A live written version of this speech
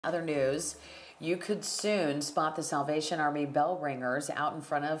Other news, you could soon spot the Salvation Army bell ringers out in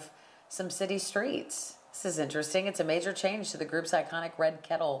front of some city streets. This is interesting. It's a major change to the group's iconic Red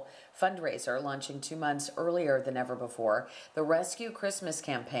Kettle fundraiser, launching 2 months earlier than ever before. The Rescue Christmas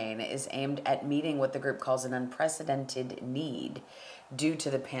campaign is aimed at meeting what the group calls an unprecedented need due to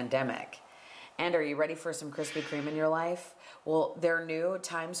the pandemic. And are you ready for some Krispy Kreme in your life? Well, their new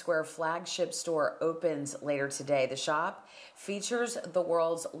Times Square flagship store opens later today. The shop features the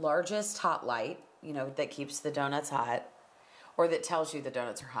world's largest hot light, that keeps the donuts hot, or that tells you the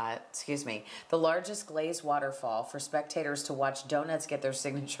donuts are hot, the largest glazed waterfall for spectators to watch donuts get their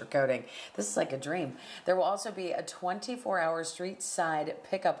signature coating. This is like a dream. There will also be a 24-hour street side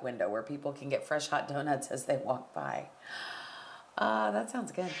pickup window where people can get fresh hot donuts as they walk by. That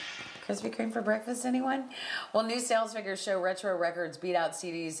sounds good. Krispy Kreme for breakfast, anyone? Well, new sales figures show retro records beat out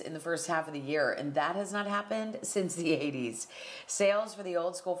CDs in the first half of the year, and that has not happened since the 80s. Sales for the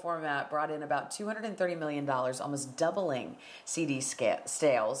old school format brought in about $230 million, almost doubling CD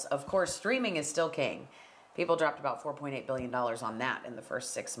sales. Of course, streaming is still king. People dropped about $4.8 billion on that in the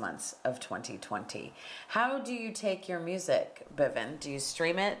first 6 months of 2020. How do you take your music, Bivin? Do you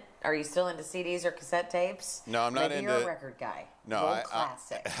stream it? Are you still into CDs or cassette tapes? No, I'm not into... Maybe you're a record guy. No,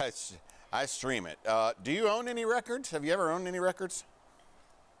 classic. I stream it. Do you own any records? Have you ever owned any records?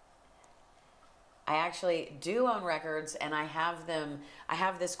 I actually do own records, and I have them. I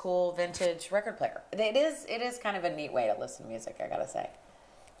have this cool vintage record player. It is kind of a neat way to listen to music, I gotta say.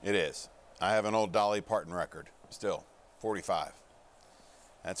 It is. I have an old Dolly Parton record, still, 45.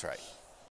 That's right.